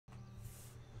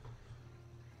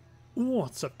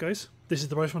What's up, guys? This is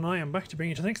TheRifleman. I am back to bring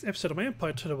you to the next episode of my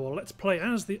Empire Tutorial. Let's play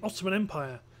as the Ottoman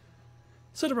Empire.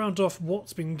 So to round off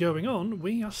what's been going on,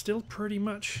 we are still pretty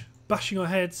much bashing our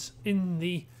heads in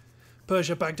the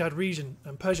Persia-Baghdad region,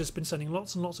 and Persia's been sending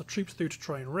lots and lots of troops through to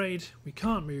try and raid. We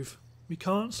can't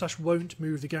won't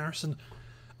move the garrison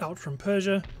out from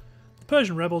Persia. The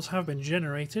Persian rebels have been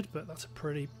generated, but that's a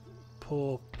pretty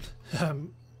poor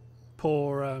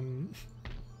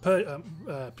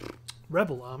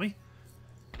rebel army.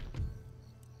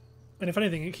 And if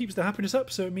anything, it keeps the happiness up,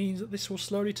 so it means that this will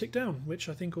slowly tick down, which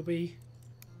I think will be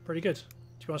pretty good.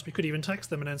 To be honest, we could even tax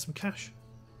them and earn some cash.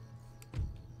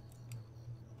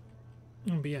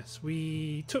 But yes,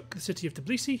 we took the city of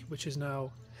Tbilisi, which is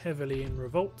now heavily in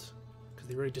revolt, because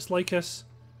they really dislike us.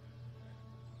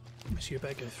 So you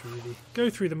better go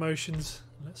through the motions.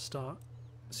 Let's start.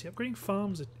 See, upgrading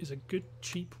farms is a good,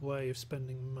 cheap way of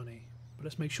spending money. But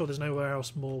let's make sure there's nowhere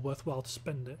else more worthwhile to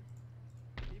spend it.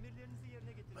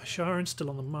 Sharon's still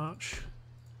on the march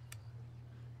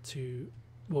to...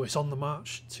 well, it's on the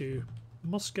march to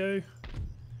Moscow.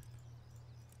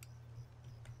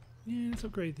 Yeah, let's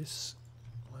upgrade this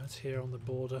lad here on the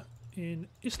border in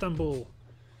Istanbul.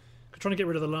 I'm trying to get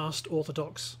rid of the last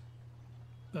Orthodox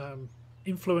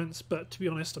influence, but to be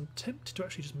honest, I'm tempted to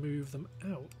actually just move them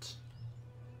out.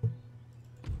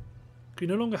 We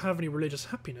no longer have any religious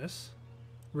happiness.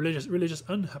 Religious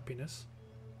unhappiness.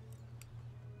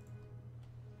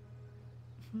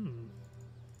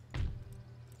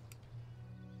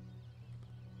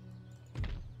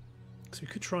 So we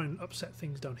could try and upset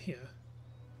things down here,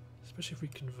 especially if we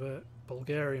convert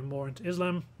Bulgaria more into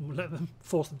Islam and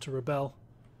force them to rebel.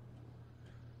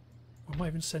 Or might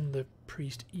even send the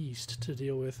priest east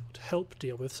to help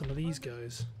deal with some of these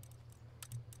guys.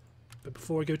 But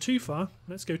before we go too far,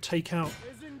 let's go take out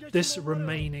this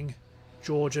remaining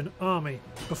Georgian army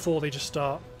before they just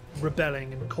start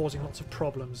rebelling and causing lots of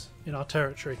problems in our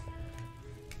territory.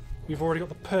 We've already got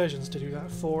the Persians to do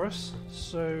that for us,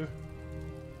 so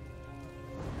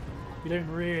we don't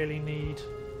really need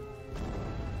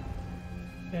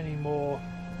any more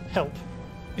help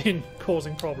in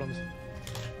causing problems.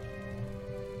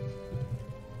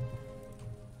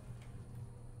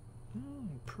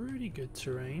 Pretty good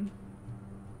terrain.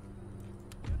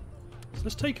 So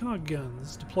let's take our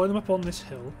guns, deploy them up on this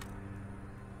hill.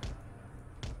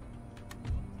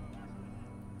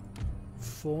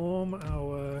 Form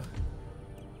our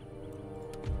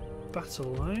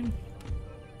battle line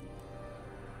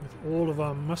with all of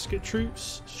our musket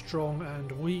troops, strong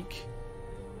and weak.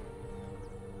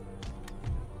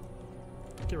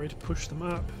 Get ready to push them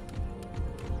up.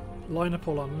 Line up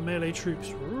all our melee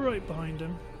troops right behind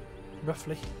them,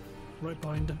 roughly, right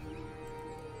behind them.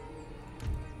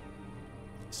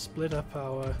 Split up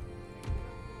our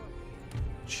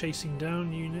chasing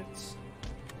down units.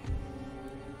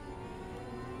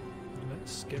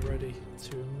 Let's get ready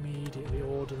to immediately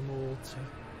order them all to...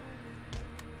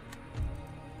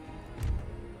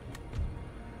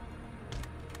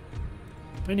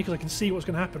 Mainly because I can see what's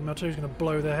going to happen. Malto's going to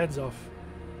blow their heads off.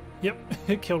 Yep,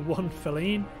 it killed one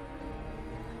fellahin.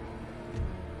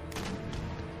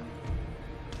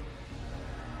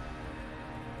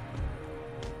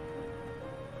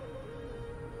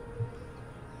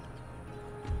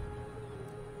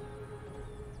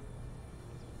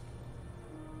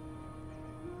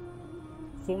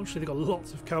 Fortunately, they've got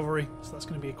lots of cavalry, so that's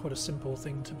going to be quite a simple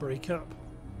thing to break up.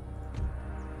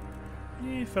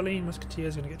 Yeah, fellahin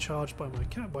musketeers are going to get charged by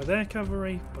their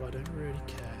cavalry, but I don't really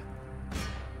care.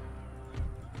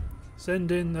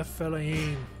 Send in the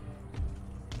fellahin.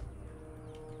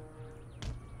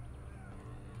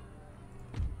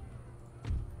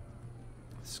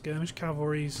 Skirmish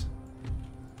cavalry's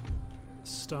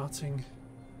starting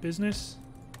business.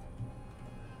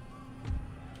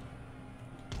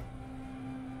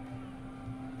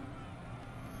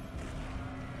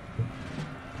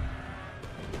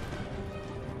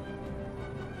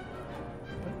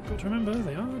 But remember,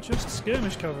 they are just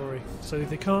skirmish cavalry, so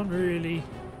they can't really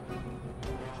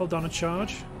hold down a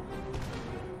charge.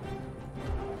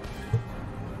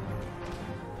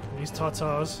 These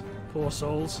Tatars, poor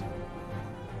souls.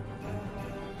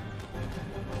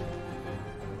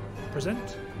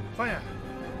 Present. Fire!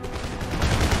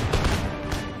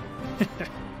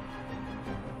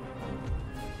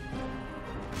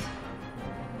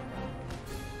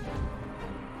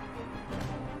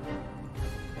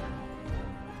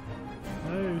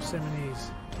 No,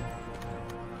 Semines.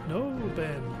 No,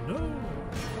 Ben, no!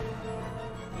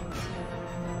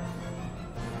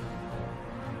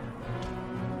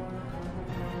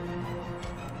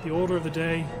 The order of the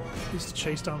day is to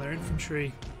chase down their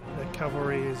infantry. Their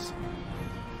cavalry is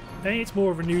A, it's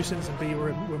more of a nuisance, and B,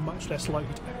 we're much less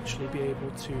likely to actually be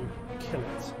able to kill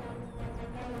it.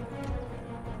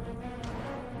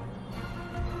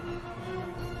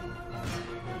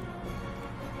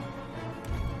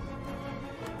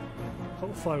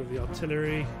 Hold fire with the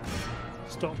artillery.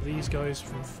 Stop these guys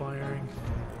from firing.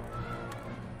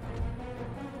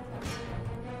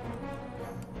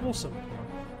 Awesome.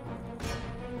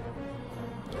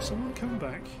 Did someone come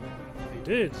back? They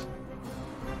did.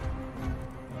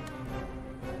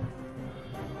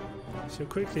 So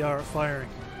quick they are at firing.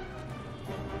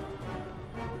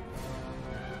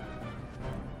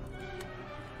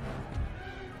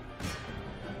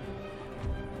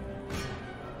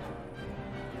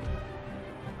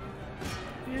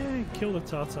 Yeah, kill the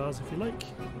Tartars if you like.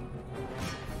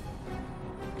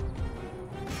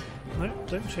 No,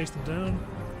 don't chase them down.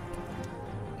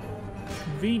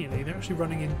 Conveniently, they're actually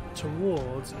running in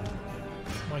towards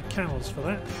my camels for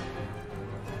that.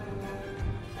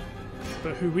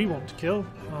 But who we want to kill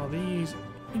are these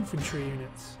infantry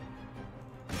units.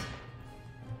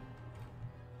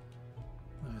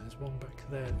 There's one back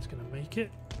there that's going to make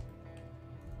it.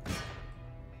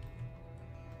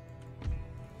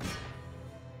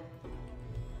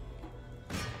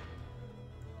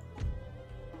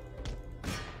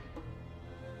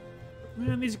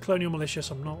 And these are colonial militia,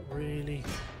 so I'm not really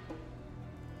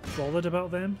bothered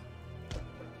about them.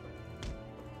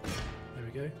 There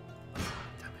we go.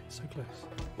 Damn it, so close.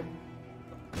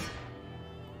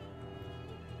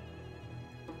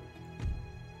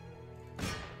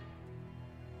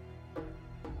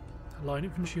 Line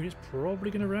infantry unit's probably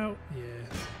going to rout. Yeah.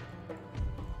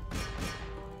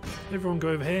 Everyone go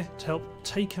over here to help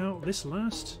take out this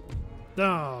last.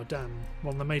 Oh, damn.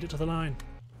 One that made it to the line.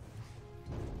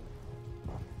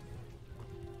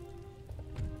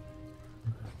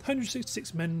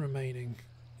 $166 men remaining.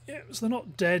 Yeah, so they're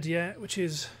not dead yet, which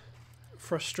is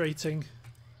frustrating.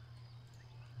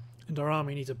 And our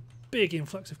army needs a big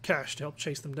influx of cash to help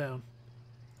chase them down.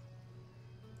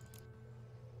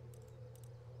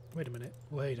 Wait a minute,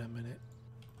 wait a minute.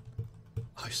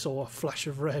 I saw a flash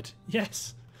of red.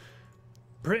 Yes!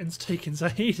 Britain's taken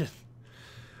Zahedan.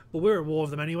 Well, we're at war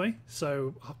with them anyway,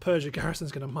 so our Persia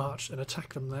garrison's going to march and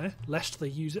attack them there, lest they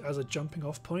use it as a jumping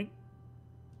off point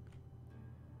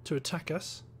to attack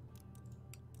us.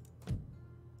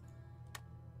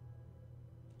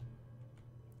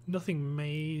 Nothing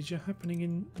major happening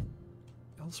in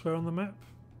elsewhere on the map.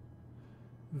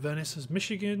 Venice has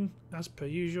Michigan, as per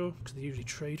usual, because they usually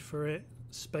trade for it.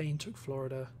 Spain took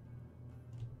Florida.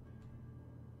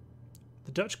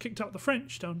 The Dutch kicked out the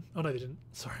French down... Oh no, they didn't.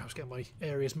 Sorry, I was getting my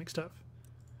areas mixed up.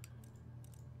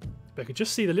 But I could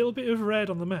just see the little bit of red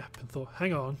on the map and thought,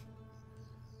 hang on.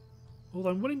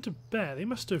 Although I'm willing to bet they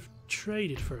must have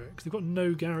traded for it, because they've got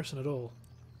no garrison at all.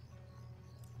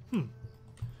 Don't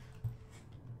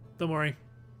worry,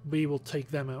 we will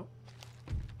take them out.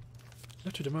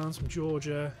 Letter of demands from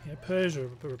Georgia. Yeah, Persia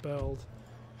rebelled.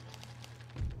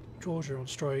 Georgia on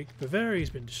strike. Bavaria's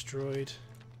been destroyed.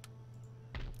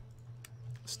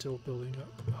 Still building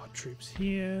up our troops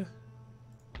here.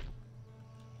 I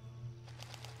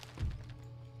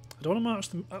don't want to march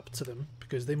them up to them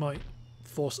because they might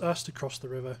force us to cross the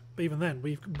river. But even then,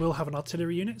 we'll have an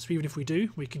artillery unit, so even if we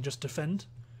do, we can just defend.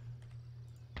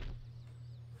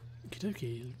 Okie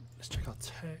dokie, let's check our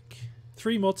tech.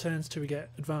 3 more turns till we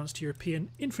get advanced European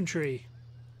infantry.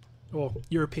 Or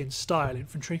European style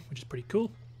infantry, which is pretty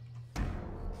cool.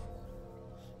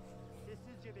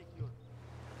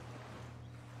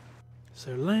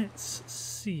 So let's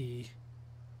see.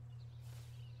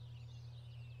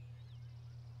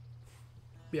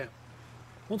 Yeah.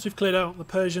 Once we've cleared out the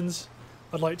Persians,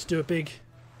 I'd like to do a big...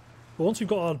 Well, once we've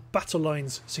got our battle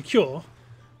lines secure,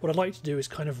 what I'd like to do is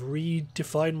kind of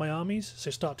redefine my armies. So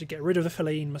start to get rid of the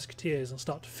Fellaini musketeers and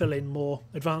start to fill in more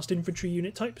advanced infantry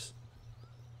unit types.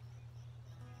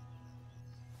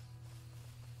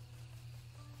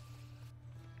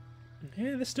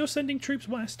 Yeah, they're still sending troops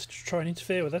west to try and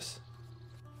interfere with us.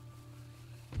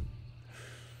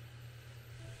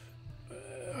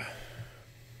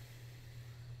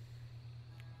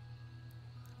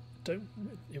 I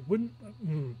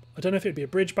don't know if it'd be a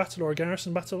bridge battle or a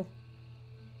garrison battle.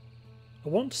 I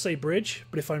want to say bridge,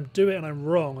 but if I do it and I'm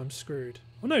wrong, I'm screwed.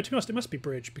 Well, no, to be honest, it must be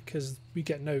bridge because we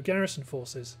get no garrison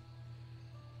forces.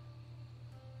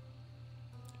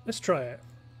 Let's try it.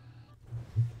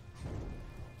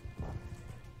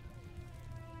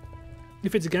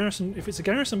 If it's a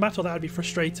garrison battle, that would be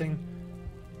frustrating.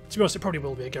 To be honest, it probably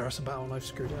will be a garrison battle, and I've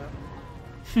screwed it up.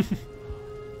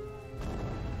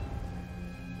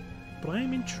 But I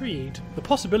am intrigued. The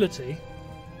possibility...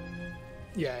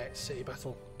 Yeah, it's city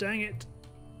battle. Dang it.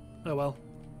 Oh well.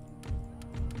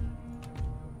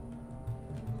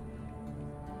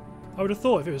 I would have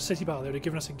thought if it was a city battle they would have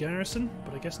given us a garrison,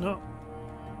 but I guess not.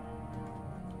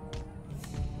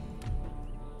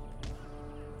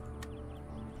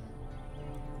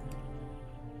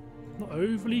 Not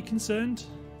overly concerned,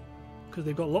 because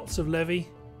they've got lots of levy.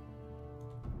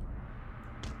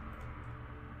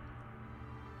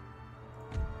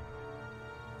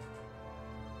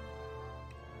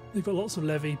 They've got lots of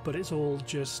levy, but it's all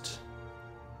just...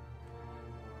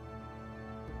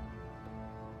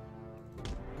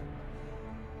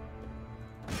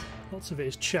 lots of it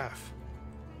is chaff.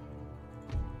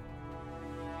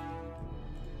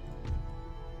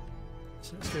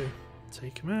 So let's go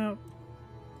take him out.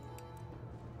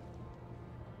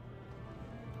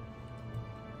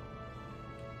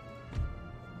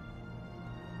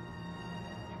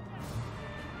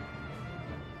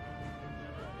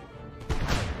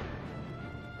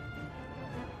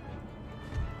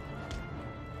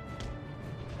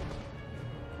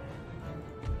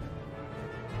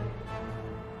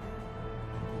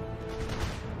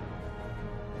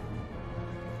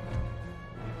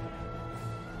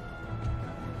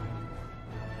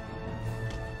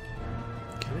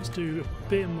 Let's do a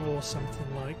bit more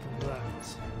something like that.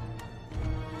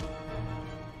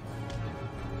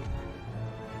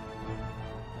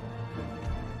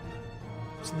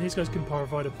 So these guys can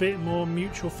provide a bit more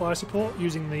mutual fire support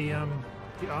using the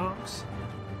arcs.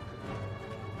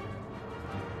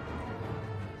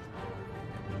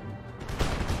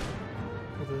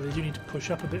 Although they do need to push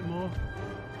up a bit more.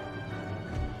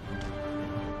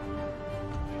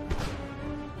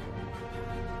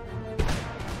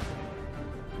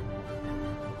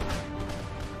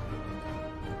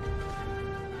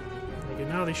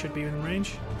 Now they should be in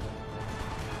range.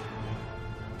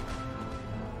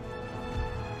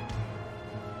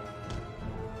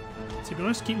 So it'd be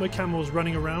nice to keep my camels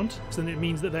running around, because then it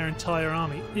means that their entire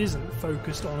army isn't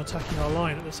focused on attacking our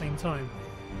line at the same time.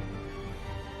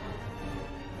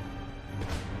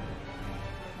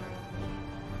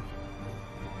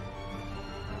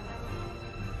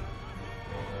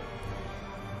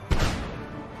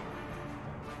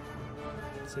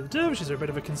 So the dervishes are a bit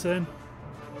of a concern.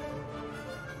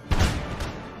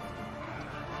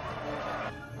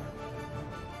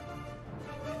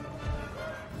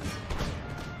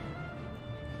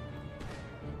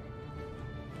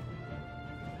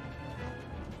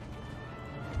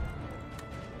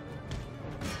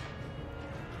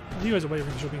 You guys are waiting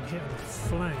because you're being hit on the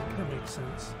flank. That makes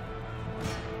sense.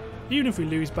 Even if we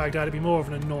lose Baghdad, it'd be more of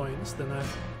an annoyance than a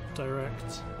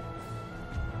direct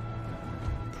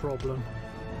problem.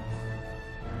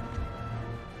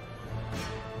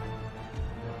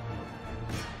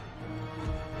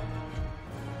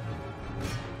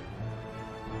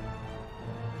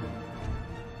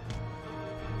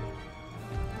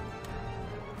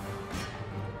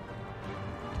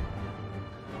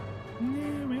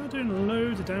 Yeah, we are doing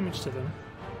loads of damage to them.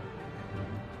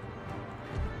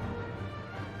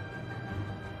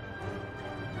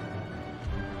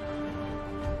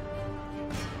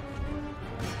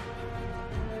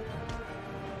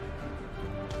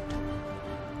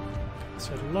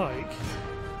 So I'd like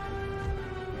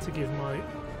to give my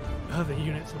other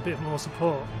units a bit more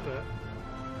support, but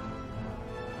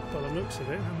by the looks of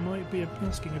it, that might be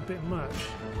asking a bit much.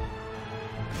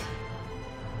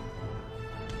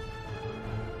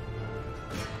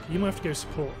 You might have to go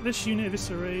support this unit, this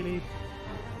Israeli.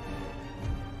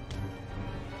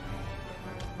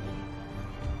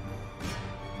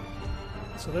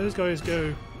 So those guys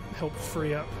go help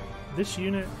free up this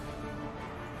unit.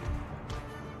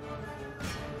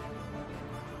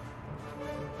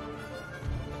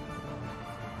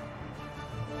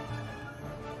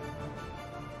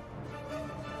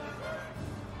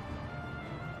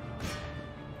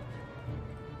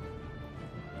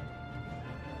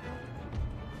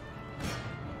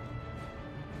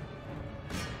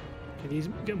 These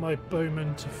get my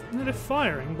bowmen to... No, they're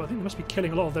firing, but I think they must be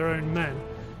killing a lot of their own men.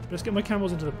 But let's get my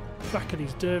camels into the back of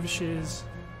these dervishes.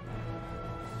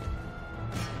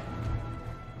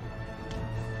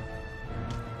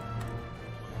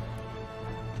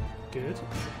 Good.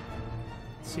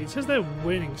 See, it says they're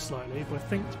winning slightly, but I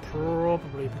think it's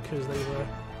probably because they were...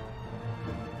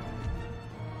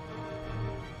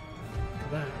 Look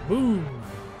at that. Boom!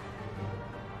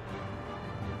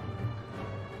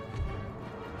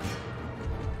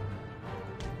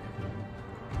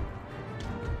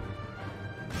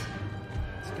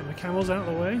 Camels out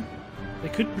of the way.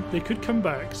 They could come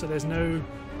back, so there's no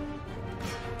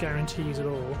guarantees at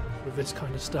all with this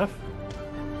kind of stuff.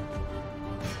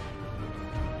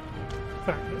 In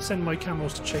fact, let's send my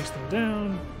camels to chase them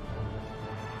down.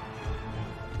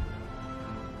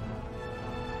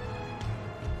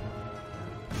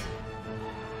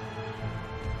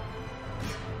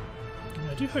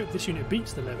 do hope this unit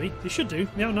beats the levy. They should do.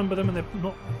 They outnumber them and they're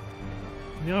not...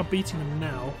 And they are beating them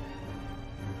now.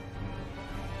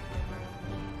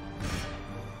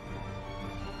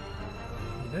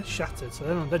 Yeah, they're shattered, so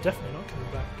they're definitely not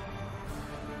coming back.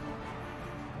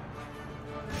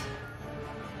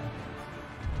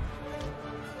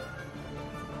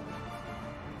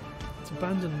 Let's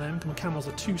abandon them. My camels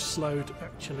are too slow to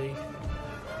actually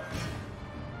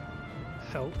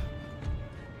help.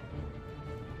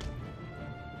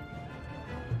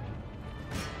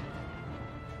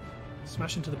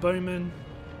 Smash into the bowmen.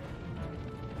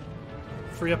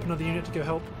 Free up another unit to go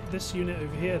help this unit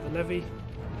over here, the levy.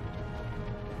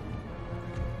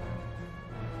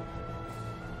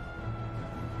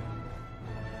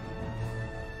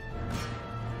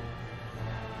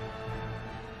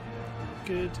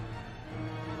 Good. To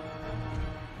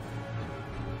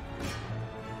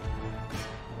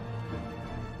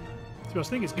be honest,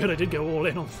 I think it's good I did go all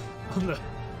in on the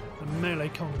melee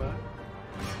combat.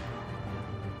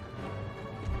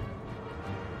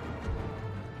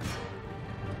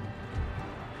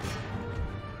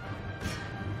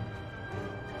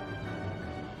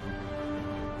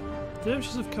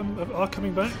 Dervishes are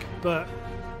coming back, but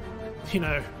you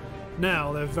know,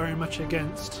 now they're very much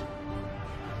against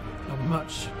a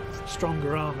much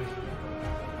stronger army.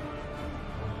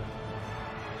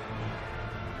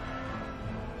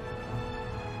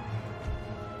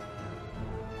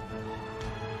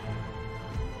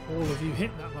 All of you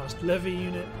hit that last levy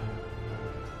unit.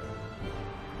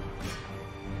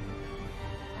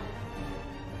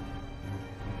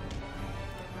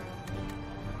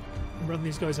 Run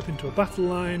these guys up into a battle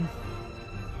line.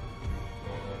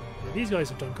 Yeah, these guys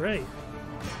have done great.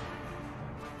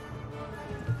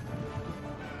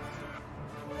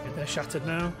 Yeah, they're shattered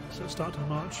now, so start to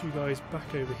march you guys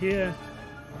back over here.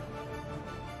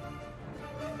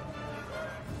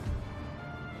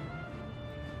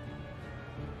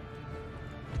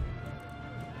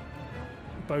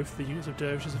 Both the units of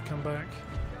dervishes have come back.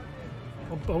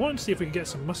 I wanted to see if we could get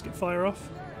some musket fire off.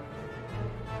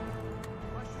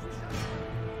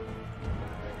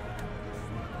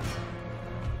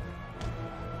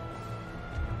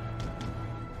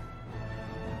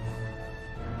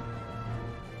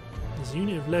 There's a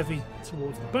unit of levy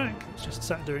towards the back that's just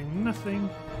sat doing nothing.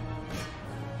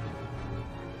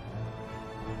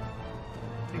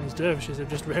 I think these dervishes have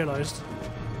just realised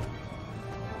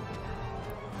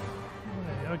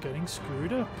they are getting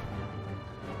screwed up.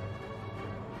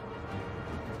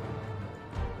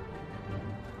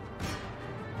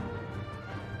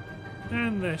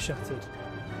 And they're shattered.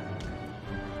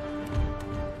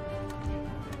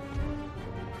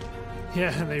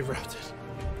 Yeah, and they've routed.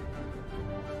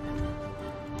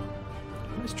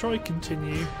 Let's try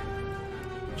continue,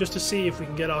 just to see if we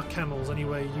can get our camels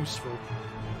anywhere useful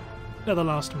at the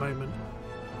last moment.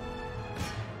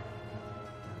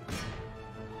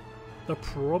 They're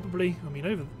probably, I mean,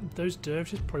 over those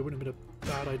dervishes probably wouldn't have been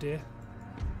a bad idea.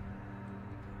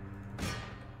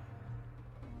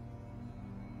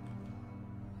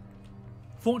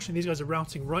 Fortunately, these guys are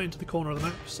routing right into the corner of the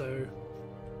map, so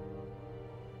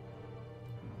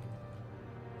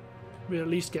we'll at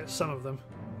least get some of them.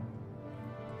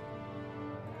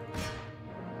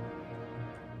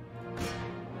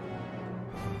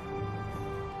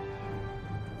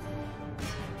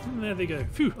 And there they go.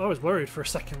 Phew, I was worried for a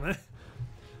second there.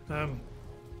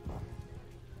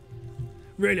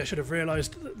 Really, I should have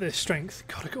realised that their strength.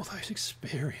 God, I got those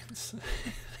experience.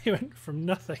 They went from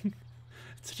nothing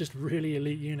to just really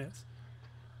elite units.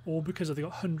 All because they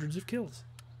got hundreds of kills.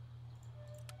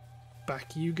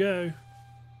 Back you go.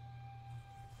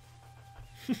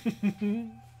 But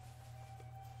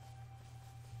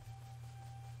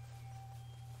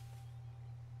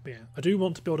yeah, I do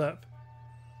want to build up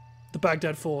the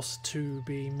Baghdad force to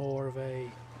be more of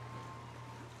a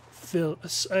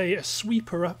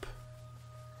sweeper up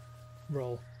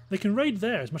role. They can raid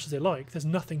there as much as they like. There's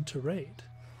nothing to raid.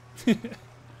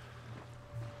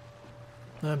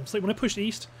 So when I push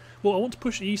east, well, I want to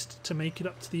push east to make it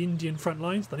up to the Indian front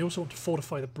lines. Then I also want to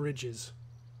fortify the bridges.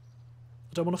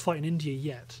 I don't want to fight in India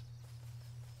yet.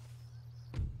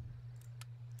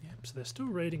 Yep, so they're still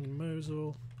raiding in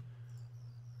Mosul.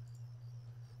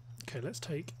 Okay, let's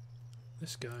take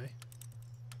this guy.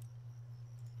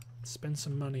 Spend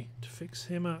some money to fix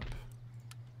him up.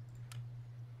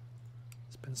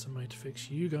 Spend some money to fix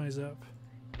you guys up.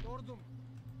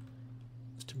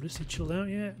 Is Tbilisi chilled out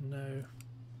yet? No.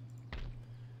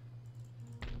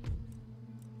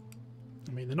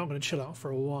 I mean, they're not going to chill out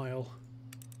for a while.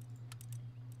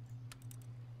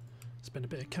 Spend a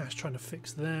bit of cash trying to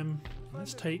fix them.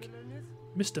 Let's take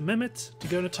Mr. Mehmet to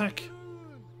go and attack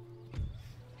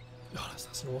Oh,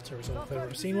 that's an auto result if I've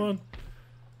ever seen one.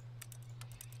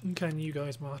 And can you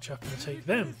guys march up and take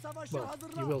them? Well,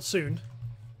 you will soon.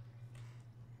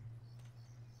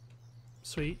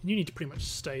 Sweet. You need to pretty much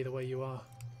stay the way you are.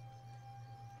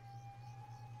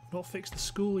 Not fixed the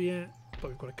school yet, but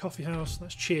we've got a coffee house.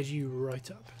 That's cheered you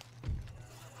right up.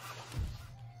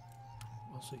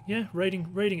 Also, yeah,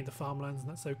 raiding at the farmlands, and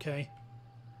that's okay.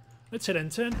 Let's hit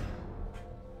end turn.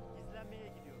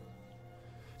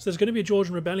 So there's going to be a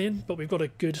Georgian rebellion, but we've got a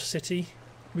good city.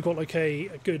 We've got like a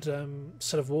good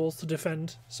set of walls to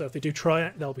defend. So if they do try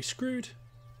it, they'll be screwed.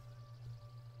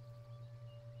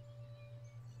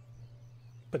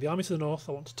 But the army to the north,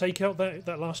 I want to take out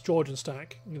that last Georgian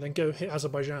stack and then go hit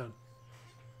Azerbaijan.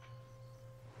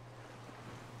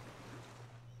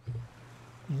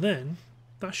 And then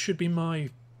that should be my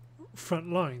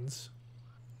front lines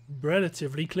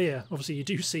relatively clear. Obviously you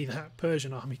do see that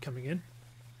Persian army coming in.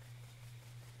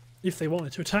 If they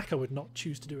wanted to attack, I would not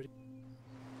choose to do it.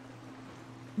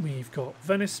 We've got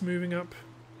Venice moving up.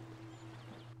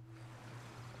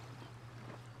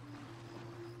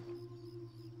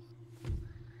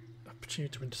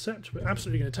 Opportunity to intercept. We're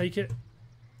absolutely going to take it.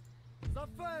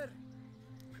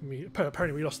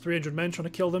 Apparently we lost 300 men trying to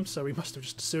kill them, so we must have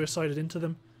just suicided into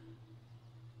them.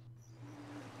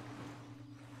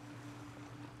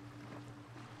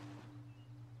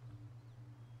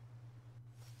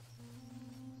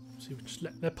 So we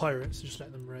just they're pirates, so just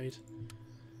let them raid.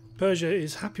 Persia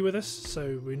is happy with us,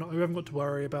 so we haven't got to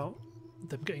worry about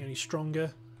them getting any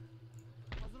stronger.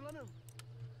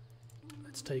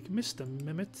 Let's take Mr.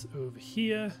 Mehmet over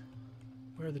here.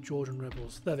 Where are the Georgian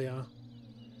rebels? There they are.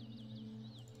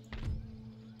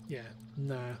 Yeah,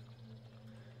 nah.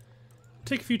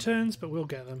 Take a few turns, but we'll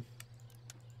get them.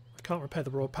 I can't repair the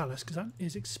Royal Palace because that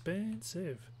is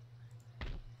expensive.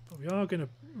 But we are going to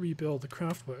rebuild the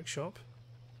craft workshop.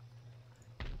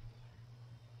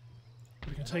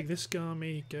 We can take this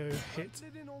army, go hit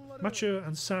Macho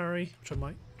and Sari, which I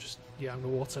might just... Yeah, I'm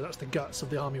going to water. That's the guts of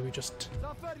the army we just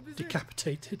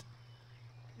decapitated.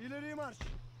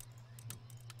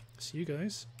 So you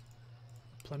guys,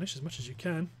 replenish as much as you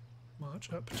can.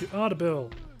 March up to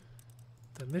Ardabil.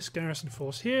 Then this garrison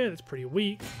force here, that's pretty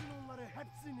weak.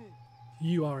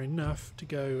 You are enough to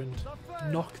go and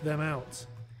knock them out.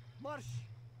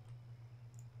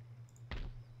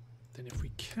 Then if we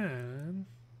can...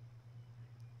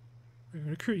 We're going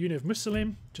to recruit a unit of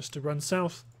Muslim just to run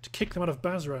south to kick them out of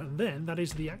Basra, and then that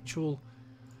is the actual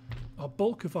the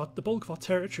bulk of our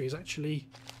territory is actually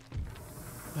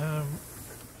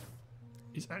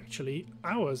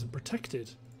ours and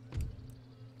protected.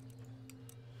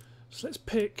 So let's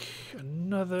pick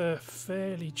another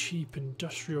fairly cheap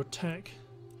industrial tech.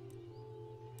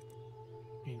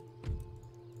 You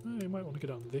might want to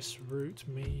go down this route,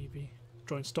 maybe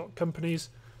join stock companies.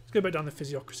 Let's go back down the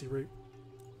physiocracy route.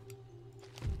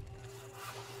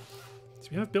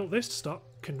 We have built this to start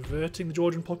converting the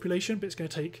Georgian population, but it's going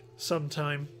to take some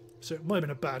time. So it might have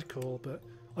been a bad call, but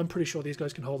I'm pretty sure these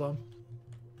guys can hold on.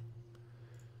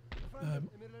 Yeah,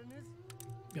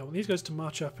 I want these guys to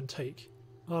march up and take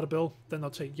Ardabil, then they'll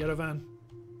take Yerevan.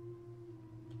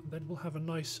 And then we'll have a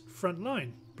nice front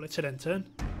line. But let's hit end turn.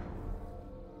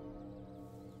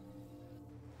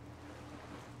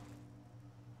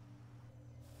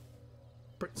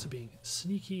 Brits are being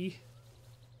sneaky.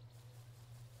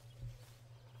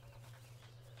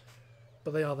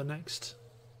 But they are the next.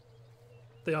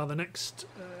 They are the next.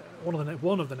 One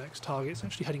of the next targets.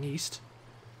 Actually heading east,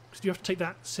 because you have to take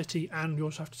that city, and you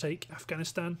also have to take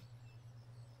Afghanistan.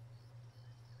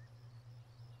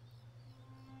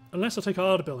 Unless I take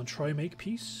Ardabil and try and make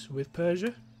peace with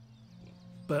Persia,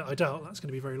 but I doubt that's going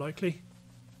to be very likely.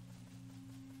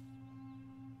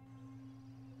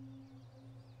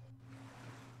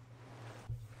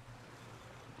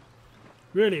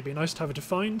 Really, it'd be nice to have a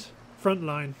defined front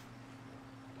line.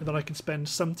 And then I can spend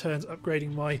some turns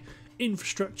upgrading my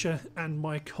infrastructure and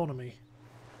my economy.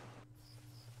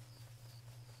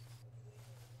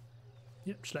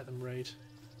 Yep, just let them raid.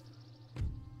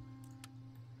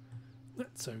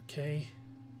 That's okay.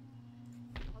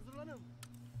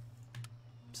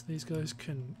 So these guys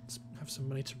can have some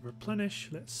money to replenish.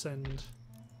 Let's send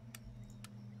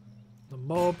the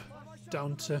mob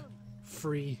down to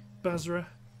free Basra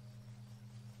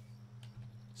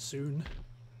soon.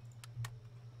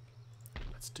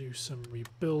 Let's do some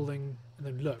rebuilding, and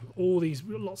then look, all these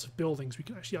lots of buildings we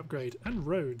can actually upgrade, and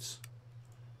roads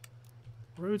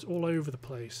all over the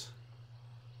place.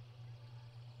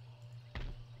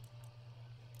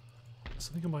 So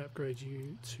I think I might upgrade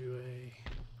you to a...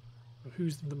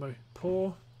 Who's the most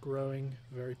poor? Growing,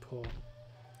 very poor.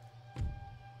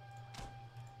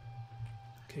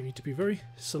 Okay, we need to be very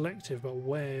selective about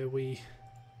where we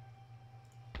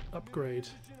upgrade.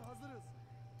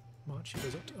 March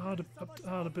goes up to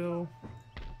Ardabil.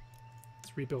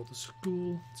 Let's rebuild the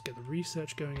school. Let's get the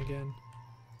research going again.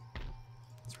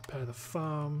 Let's repair the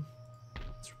farm.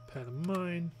 Let's repair the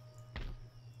mine.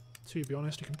 To be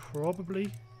honest, you can probably...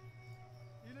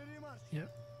 Yeah.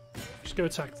 Just go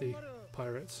attack the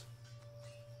pirates.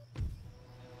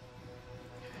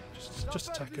 Just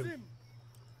attack them.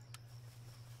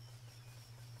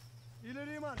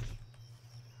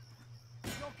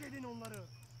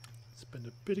 Spend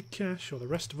a bit of cash, or the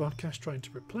rest of our cash, trying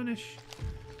to replenish.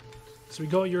 So we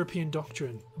got a European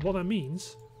doctrine. What that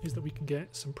means is that we can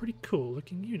get some pretty cool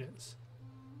looking units.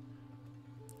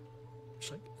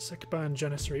 Which, like Sekban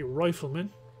Janissary Riflemen,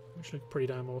 which look pretty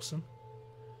damn awesome.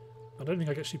 I don't think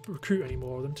I can actually recruit any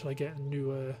more of them until I get a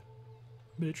new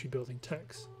military building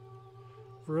techs.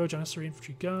 Varro Janissary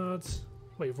Infantry Guards.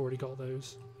 Wait, we've already got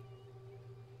those.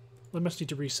 I must need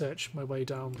to research my way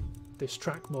down this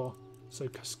track more. So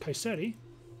Kayseri,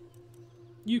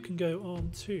 you can go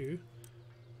on to...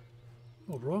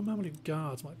 Oh, Royal Mamluk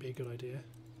Guards might be a good idea.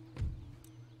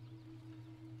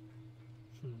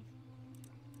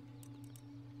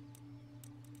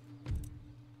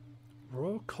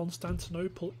 Royal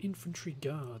Constantinople Infantry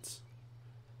Guards.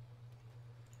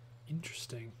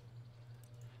 Interesting.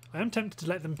 I am tempted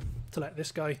to let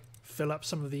this guy fill up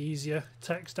some of the easier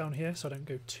text down here, so I don't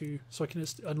go too... so I can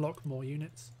just unlock more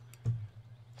units.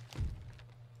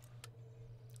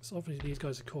 So obviously these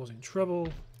guys are causing trouble.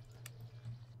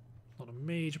 Not a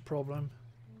major problem.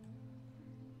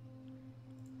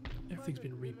 Everything's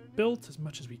been rebuilt as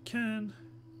much as we can.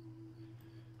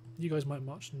 You guys might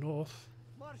march north.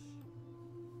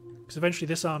 Because eventually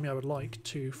this army I would like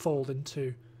to fold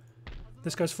into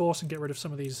this guy's force and get rid of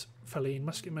some of these Feline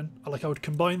musketmen. I would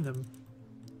combine them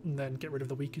and then get rid of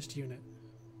the weakest unit.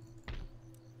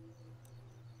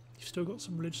 You've still got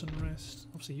some religious unrest.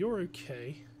 Obviously you're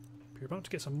okay. But you're about to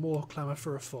get some more clamour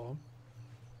for reform.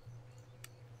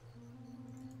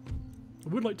 I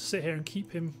would like to sit here and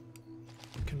keep him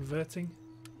converting.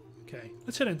 Okay,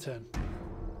 let's hit end turn.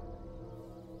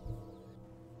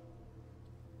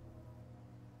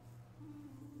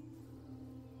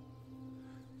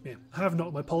 Yeah, I have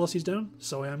knocked my policies down,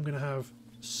 so I am going to have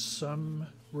some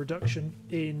reduction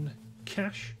in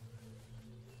cash,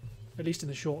 at least in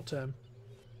the short term.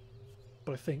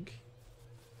 But I think,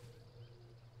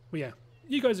 well, yeah,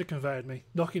 you guys have converted me.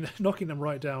 Knocking them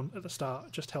right down at the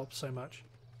start just helps so much.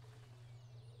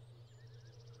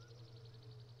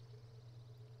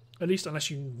 At least unless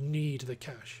you need the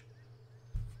cash.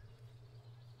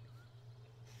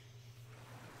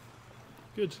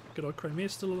 Good old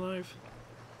Crimea's still alive.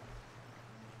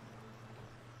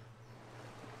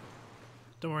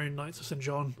 Don't worry, Knights of St.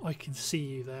 John, I can see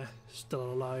you there, still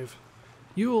alive.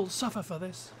 You'll suffer for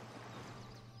this.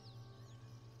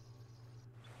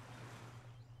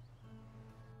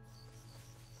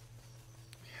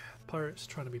 Yeah, pirates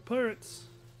trying to be pirates.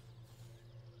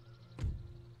 Yeah,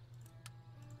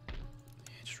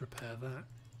 just repair that.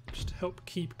 Just to help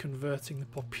keep converting the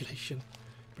population.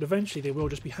 But eventually they will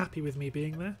just be happy with me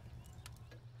being there.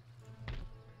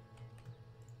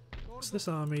 So this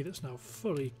army that's now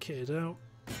fully kitted out.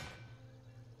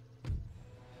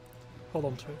 Hold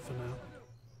on to it for now.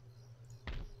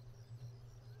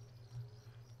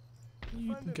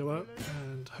 You can go up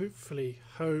and hopefully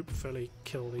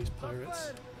kill these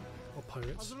pirates. Or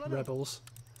pirates, rebels.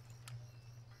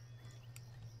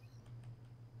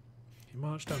 You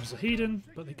march down to Zahedin,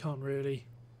 but they can't really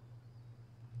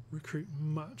recruit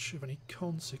much of any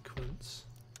consequence.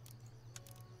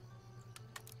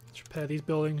 Let's repair these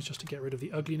buildings just to get rid of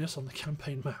the ugliness on the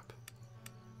campaign map.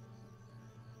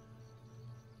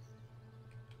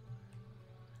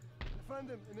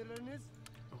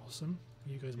 Awesome.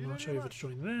 You guys march over to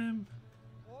join them.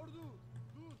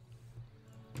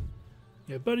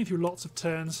 Yeah, burning through lots of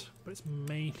turns, but it's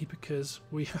mainly because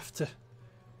we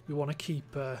want to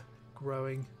keep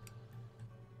growing.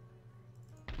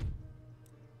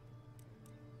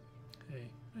 Okay,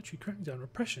 actually cracking down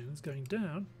repression is going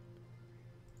down.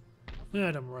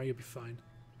 No, don't worry, you'll be fine.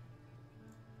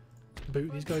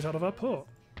 Boot these guys out of our port.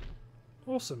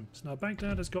 Awesome. So now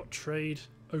Baghdad has got trade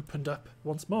opened up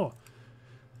once more.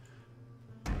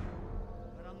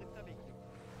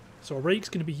 So a rake's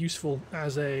going to be useful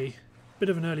as a bit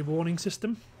of an early warning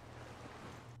system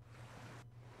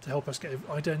to help us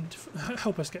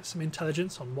get some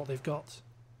intelligence on what they've got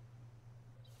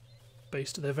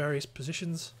based on their various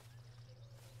positions.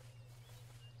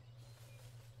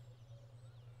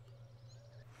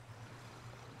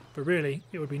 But really,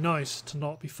 it would be nice to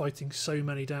not be fighting so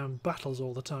many damn battles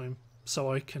all the time.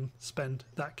 so I can spend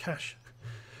that cash,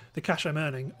 the cash I'm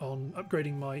earning, on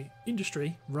upgrading my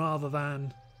industry rather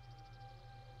than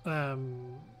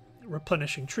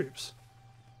replenishing troops.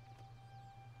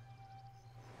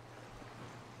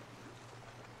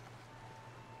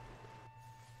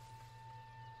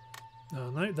 Oh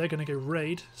no, they're going to go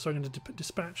raid, so I'm going to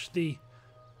dispatch the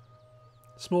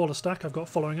smaller stack I've got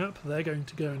following up. They're going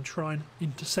to go and try and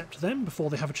intercept them before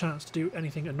they have a chance to do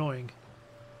anything annoying.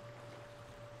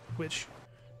 Which,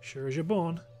 sure as you're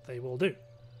born, they will do.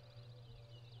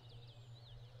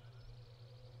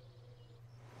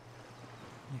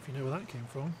 If you know where that came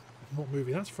from, what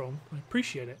movie that's from, I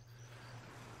appreciate it.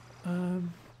 Okie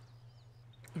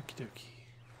dokie.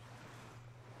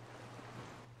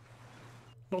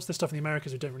 Lots of this stuff in the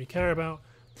Americas we don't really care about.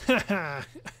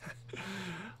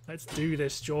 Let's do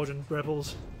this, Georgian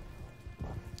rebels.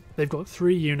 They've got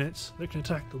 3 units that can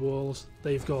attack the walls.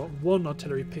 They've got 1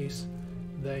 artillery piece.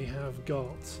 They have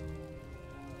got...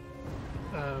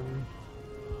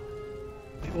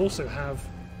 they also have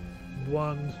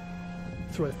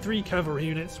 3 cavalry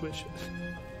units, which...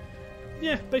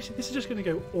 yeah, basically this is just going to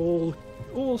go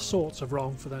all sorts of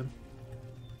wrong for them.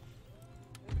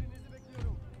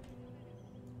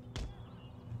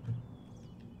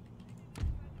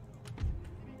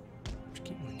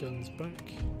 Guns back.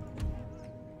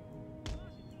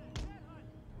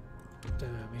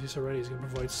 Damn, this already is going to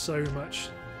provide so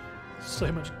much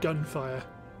gunfire.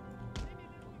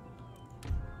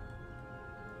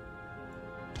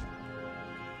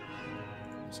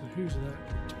 So who's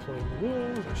that deploying the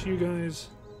wall? That's you guys.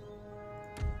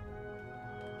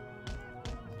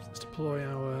 Let's deploy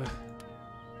our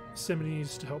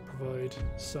Semines to help provide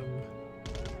some.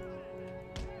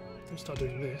 Let's start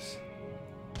doing this.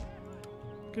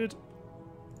 Good.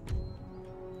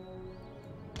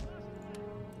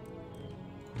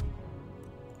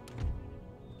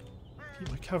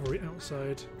 Keep my cavalry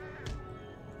outside.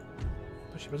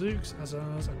 Push your bazooks,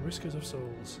 Azars, and Riskers of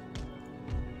Souls.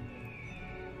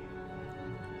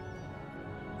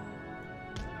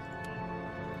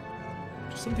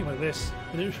 Just something like this,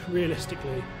 and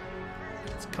realistically,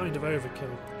 it's kind of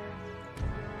overkill.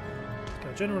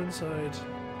 Got a general inside.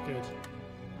 Good.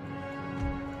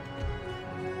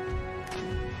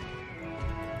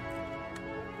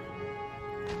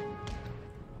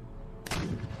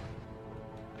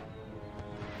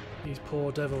 These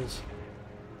poor devils.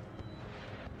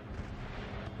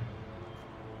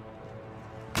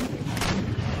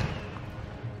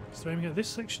 So aiming at this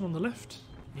section on the left.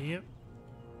 Yep.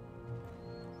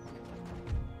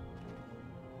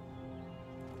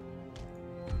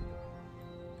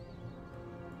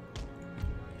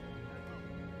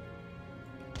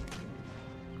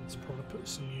 Let's probably put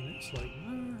some units like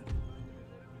that.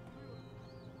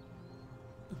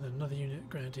 And then another unit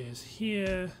grenadiers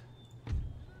here.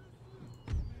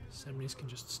 Semines can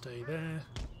just stay there.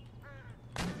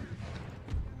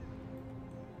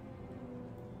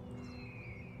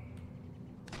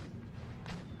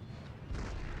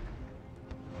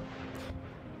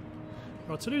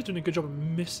 Artillery's doing a good job of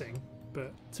missing,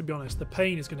 but to be honest, the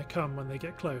pain is going to come when they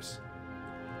get close.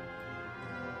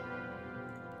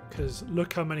 Because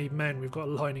look how many men we've got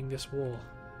lining this wall.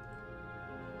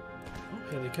 Oh,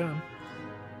 here they come.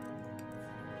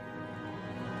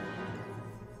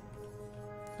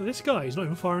 This guy, he's not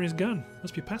even firing his gun.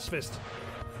 Must be a pacifist.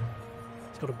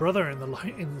 He's got a brother in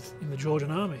the Georgian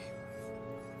army.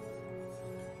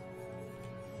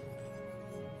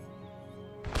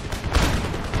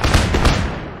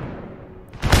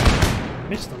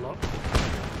 Missed a lot.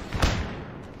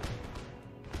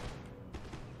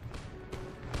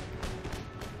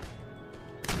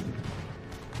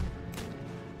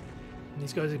 And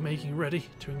these guys are making ready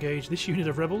to engage this unit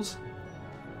of rebels.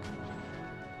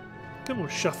 Come on,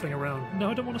 shuffling around. No,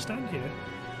 I don't want to stand here.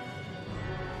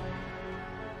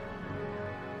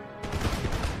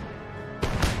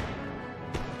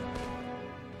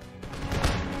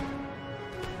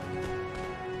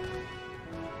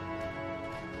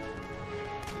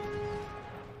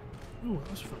 Ooh,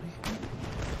 that was funny.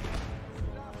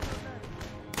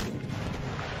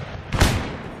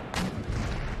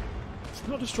 It's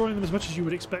not destroying them as much as you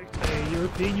would expect a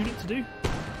European unit to do. And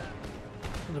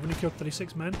they've only killed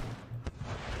 36 men.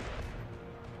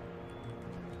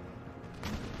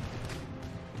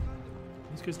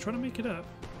 These guys are trying to make it up.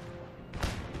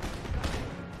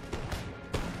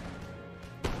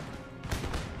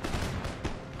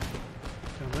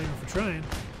 Can't blame them for trying.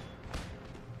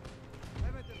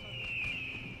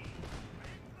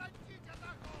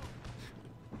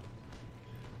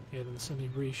 Yeah, then suddenly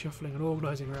reshuffling and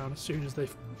organising around as soon as they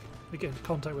get into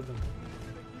contact with them.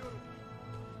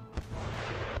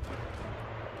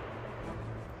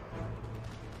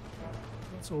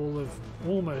 That's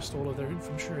almost all of their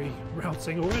infantry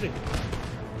routing already.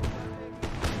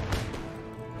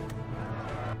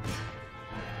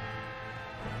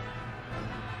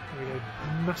 There we go.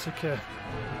 Massacre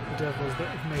the devils that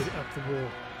have made it up the wall.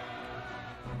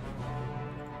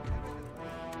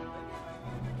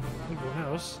 Everyone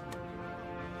else.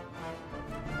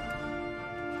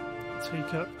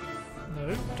 Take up.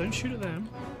 No, don't shoot at them.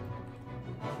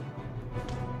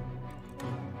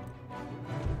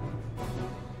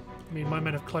 I mean, my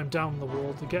men have climbed down the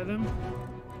wall to get them.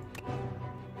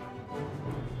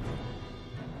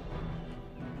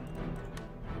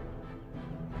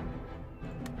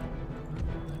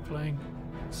 They're playing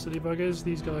silly buggers,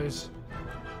 these guys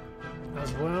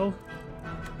as well.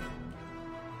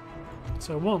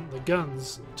 So I want the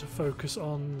guns to focus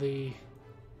on the...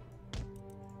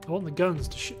 I want the guns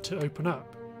to open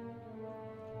up.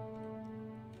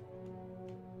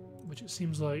 Which it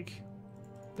seems like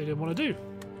they didn't want to do.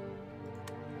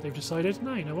 They've decided,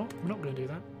 no, you know what, we're not going to do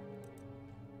that.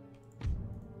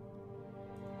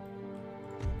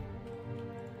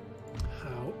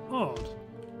 How odd.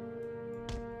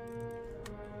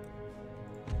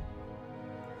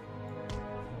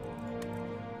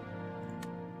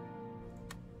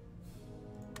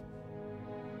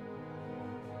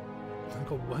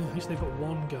 At least they've got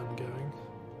one gun going.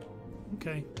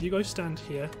 Okay, you guys stand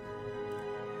here.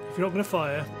 If you're not going to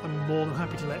fire, I'm more than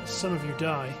happy to let some of you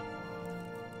die.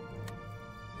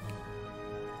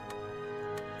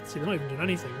 See, they're not even doing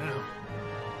anything now.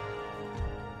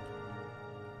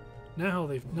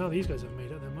 Now these guys have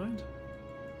made up their mind.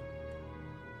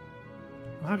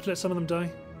 I'm happy to let some of them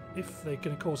die if they're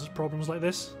going to cause us problems like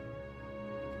this.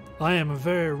 I am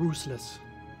very ruthless.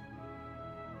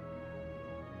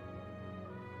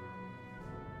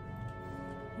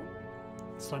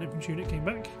 Slight infantry unit came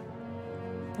back.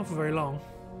 Not for very long.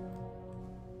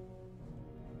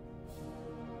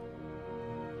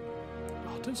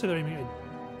 Oh, don't say they're aiming at...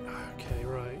 Okay,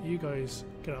 right, you guys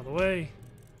get out of the way.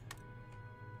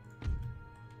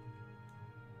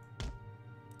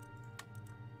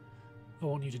 I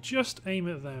want you to just aim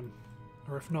at them.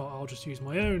 Or if not, I'll just use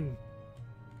my own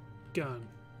gun.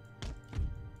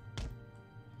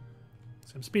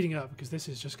 So I'm speeding up because this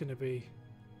is just going to be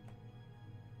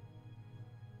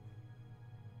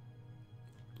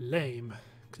lame.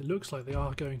 Because it looks like they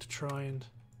are going to try and...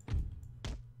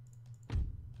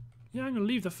 Yeah, I'm going to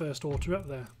leave the first order up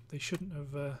there. They shouldn't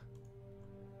have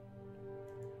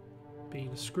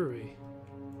been screwy.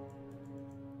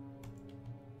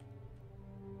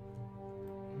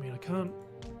 I mean, I can't...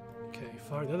 Okay,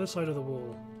 fire the other side of the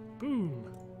wall. Boom!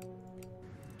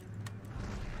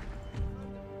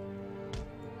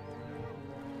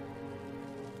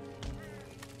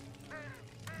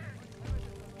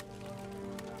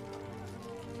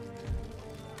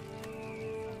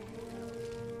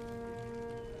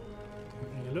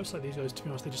 It looks like these guys, to be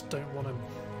honest, they just don't want him.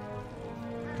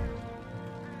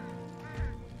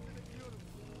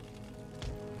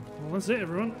 Well, that's it,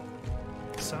 everyone.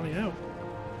 Sally out.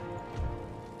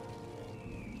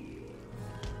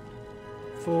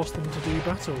 Force them to do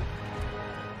battle,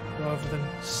 rather than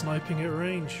sniping at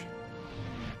range.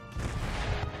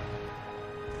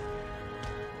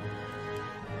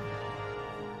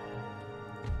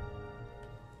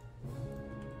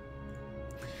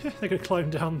 They're going to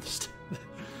climb down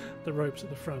the ropes at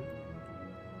the front.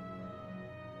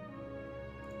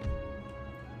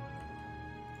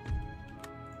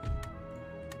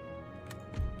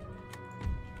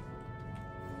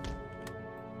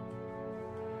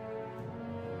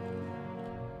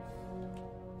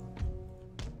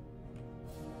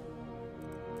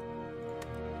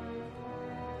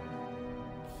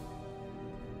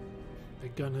 The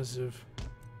gunners have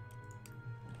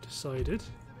decided.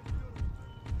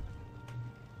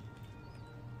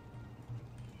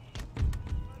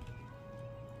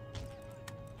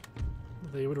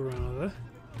 They would rather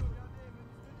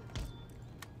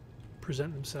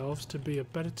present themselves to be a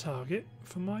better target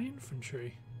for my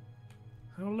infantry.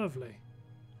 How lovely.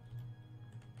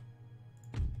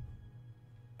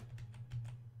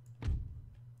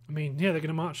 I mean, yeah, they're going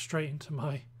to march straight into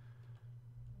my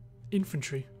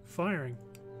infantry firing.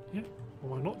 Yeah,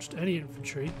 well, why not just any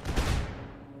infantry?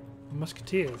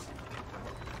 Musketeers.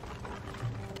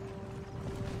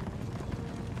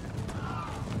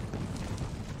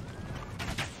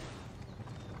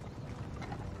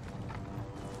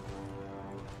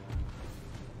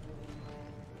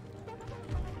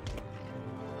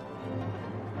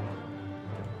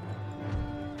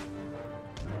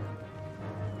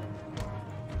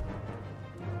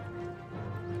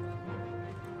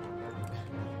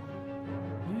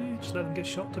 Let them get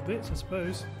shot to bits, I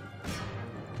suppose.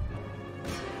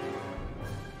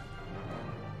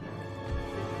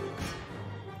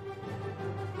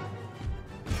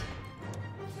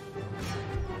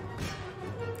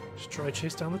 try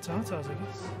chase down the Tartars, I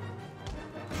guess.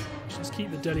 Just keep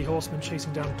the Delhi horsemen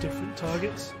chasing down different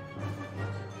targets.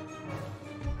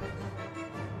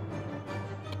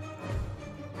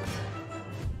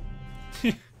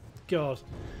 God.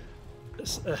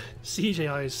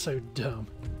 CGI is so dumb.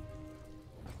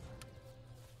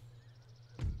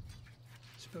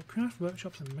 So we've got craft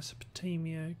workshops in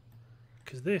Mesopotamia.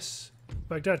 Because this,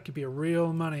 Baghdad could be a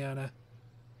real money earner.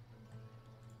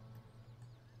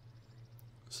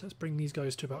 So let's bring these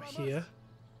guys to about here.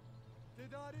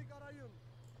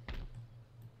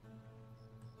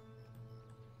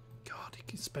 God, you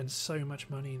can spend so much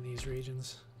money in these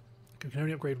regions. We can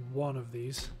only upgrade one of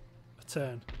these a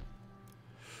turn.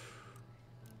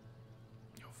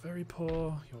 You're very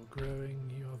poor, you're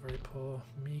growing, you are very poor.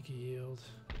 Meager yield,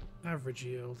 average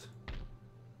yield.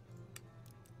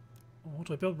 Or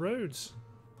do I build roads?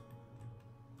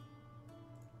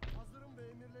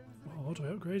 Or do I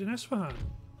upgrade in Esfahan?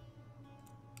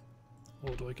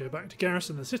 Or do I go back to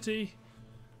garrison the city?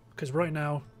 Because right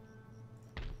now,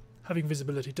 having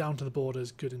visibility down to the border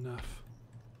is good enough.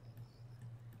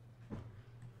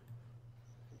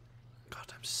 God,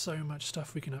 there's so much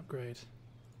stuff we can upgrade.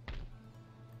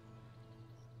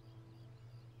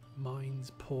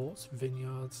 Mines, ports,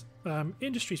 vineyards.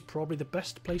 Industry's probably the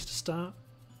best place to start.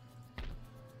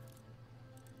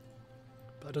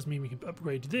 But that does mean we can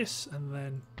upgrade this and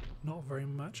then not very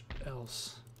much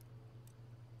else.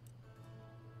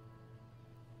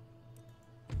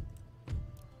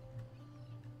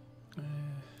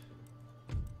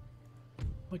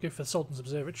 I'll go for the Sultan's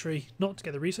Observatory, not to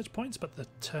get the research points, but the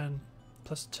turn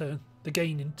plus turn, the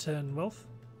gain in turn wealth,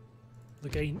 the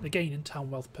gain in town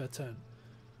wealth per turn.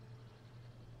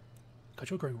 God,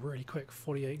 you're growing really quick,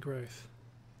 48 growth.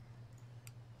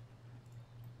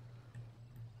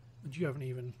 And you haven't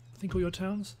even, think all your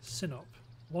towns? Sinop.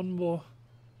 One more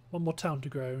town to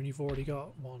grow, and you've already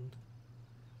got 1,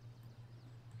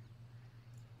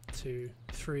 2,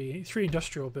 3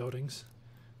 industrial buildings.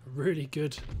 A really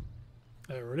good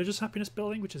religious happiness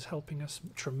building, which is helping us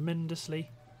tremendously.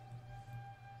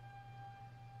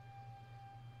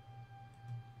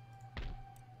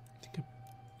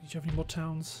 Did you have any more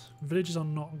towns? Villages are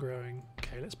not growing.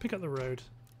 Okay, let's pick up the road.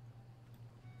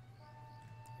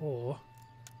 Or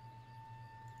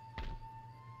I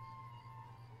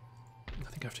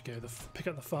think I have to go pick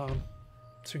up the farm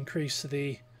to increase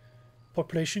the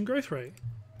population growth rate.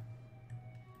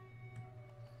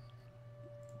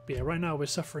 But yeah, right now we're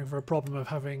suffering from a problem of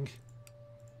having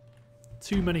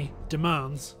too many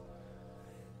demands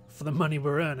for the money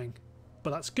we're earning. But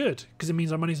that's good, because it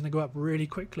means our money's going to go up really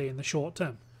quickly in the short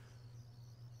term.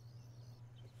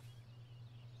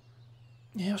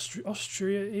 Yeah,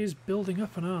 Austria is building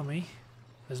up an army.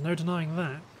 There's no denying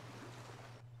that.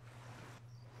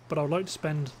 But I would like to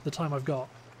spend the time I've got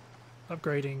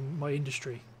upgrading my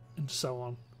industry and so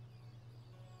on,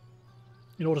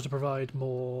 in order to provide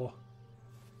more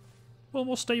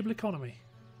stable economy.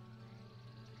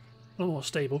 Not more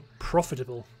stable,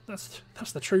 profitable. That's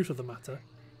the truth of the matter.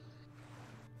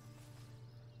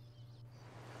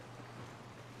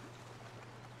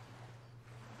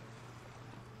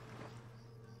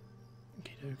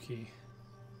 Okie dokie.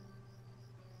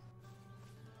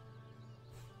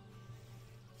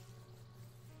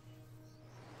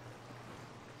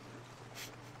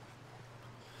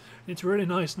 It's really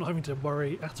nice not having to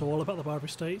worry at all about the Barbary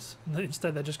States, and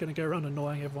instead they're just going to go around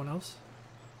annoying everyone else.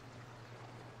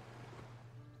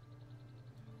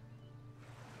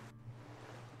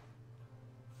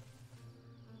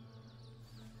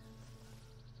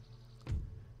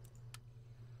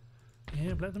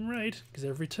 Yeah, let them raid, because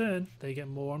every turn they get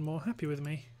more and more happy with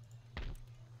me.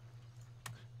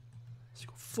 So you've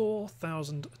got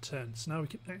 4,000 a turn, so now we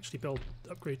can actually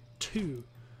upgrade 2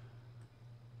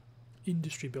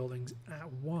 industry buildings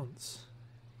at once,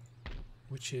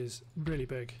 which is really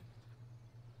big.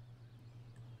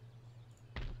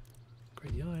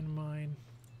 Upgrade the iron mine,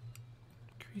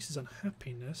 increases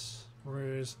unhappiness,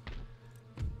 whereas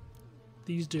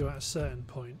these do at a certain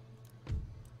point.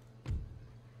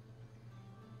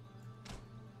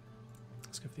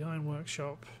 Let's go for the iron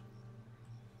workshop.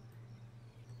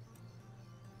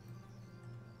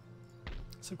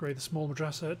 Let's upgrade the small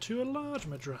madrasa to a large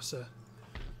madrasa.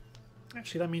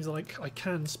 Actually, that means like I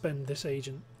can spend this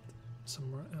agent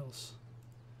somewhere else.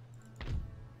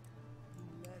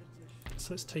 So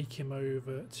let's take him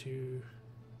over to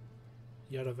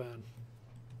Yerevan.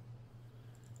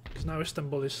 Because now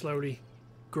Istanbul is slowly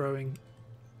growing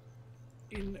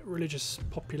in religious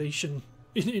population.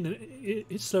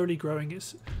 It's slowly growing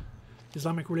its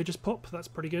Islamic religious pop. That's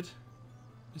pretty good.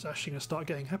 It's actually going to start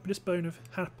getting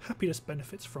happiness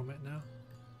benefits from it now.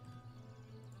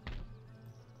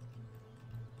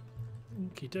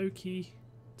 Okie dokie.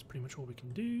 That's pretty much all we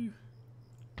can do.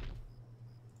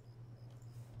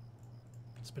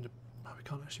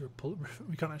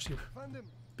 We can't actually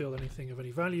build anything of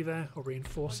any value there, or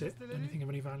reinforce it, anything of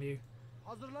any value.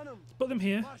 Let's put them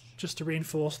here, just to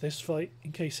reinforce this fight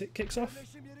in case it kicks off.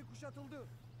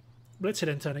 Let's hit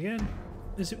end turn again.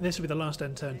 This will be the last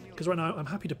end turn, because right now I'm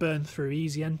happy to burn through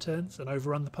easy end turns and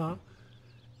overrun the part.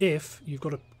 If you've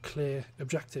got a clear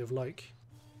objective, like,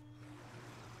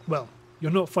 well,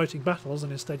 you're not fighting battles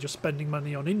and instead you're spending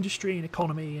money on industry and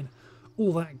economy and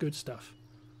all that good stuff.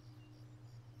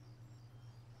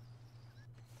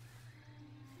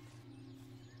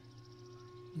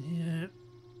 Yeah,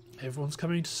 everyone's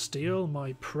coming to steal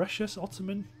my precious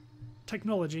Ottoman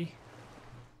technology.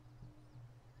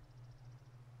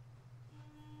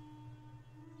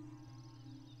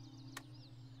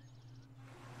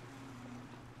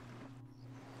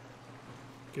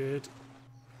 Good.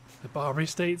 The Barbary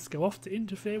states go off to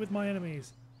interfere with my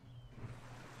enemies.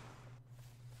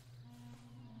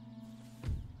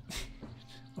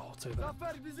 Oh, I'll take that.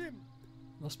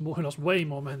 Lost way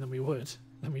more men than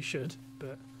we should,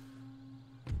 but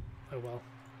oh well.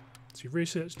 So you've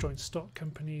researched, joined stock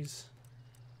companies.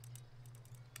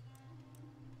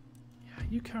 Yeah,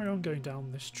 you carry on going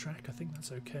down this track, I think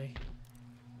that's okay.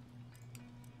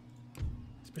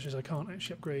 Especially as I can't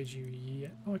actually upgrade you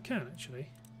yet. Oh, I can actually.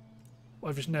 Well,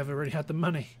 I've just never really had the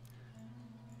money.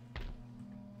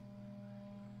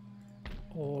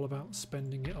 All about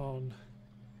spending it on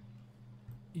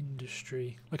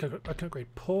industry. Like I can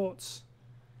upgrade ports,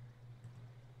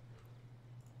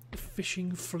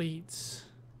 fishing fleets,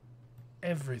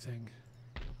 everything.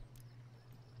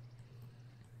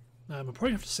 I'll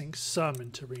probably have to sink some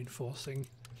into reinforcing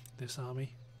this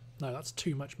army. No, that's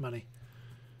too much money.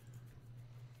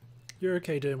 You're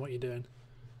okay doing what you're doing.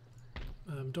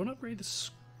 Don't upgrade the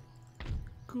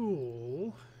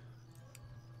school.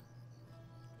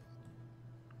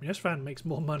 I mean, Isfahan makes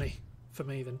more money for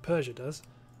me than Persia does,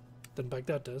 than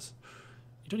Baghdad does.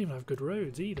 You don't even have good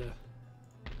roads either.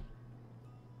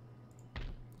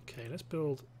 Okay, let's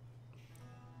build.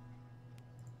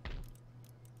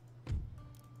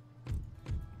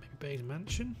 Maybe Bey's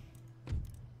Mansion.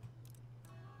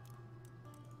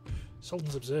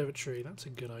 Sultan's Observatory, that's a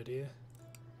good idea.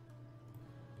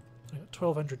 I got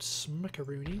 1200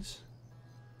 smackaroonies,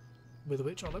 with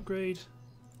which I'll upgrade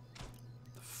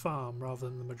the farm rather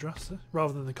than the madrasa,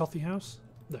 rather than the coffee house.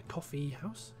 The coffee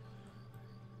house.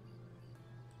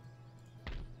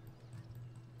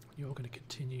 You're going to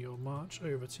continue your march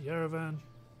over to Yerevan,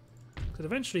 because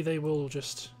eventually they will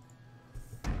just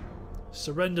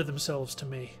surrender themselves to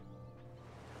me.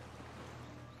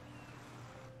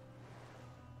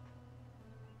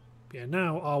 Yeah,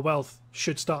 now our wealth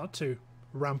should start to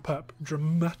ramp up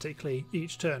dramatically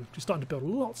each turn. We're starting to build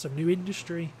lots of new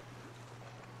industry,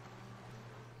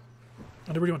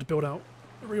 and I really want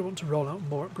to roll out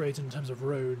more upgrades in terms of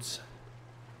roads.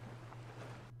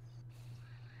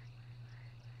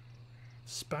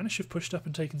 Spanish have pushed up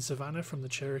and taken Savannah from the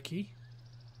Cherokee.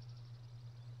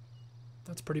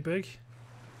 That's pretty big.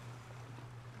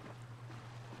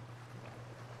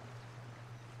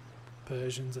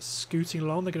 Persians are scooting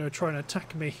along. They're going to try and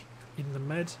attack me in the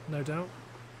Med, no doubt.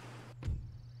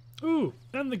 Ooh,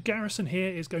 and the garrison here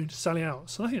is going to sally out.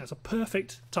 So I think that's a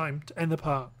perfect time to end the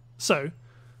part. So,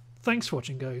 thanks for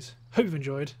watching, guys. Hope you've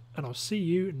enjoyed, and I'll see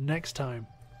you next time.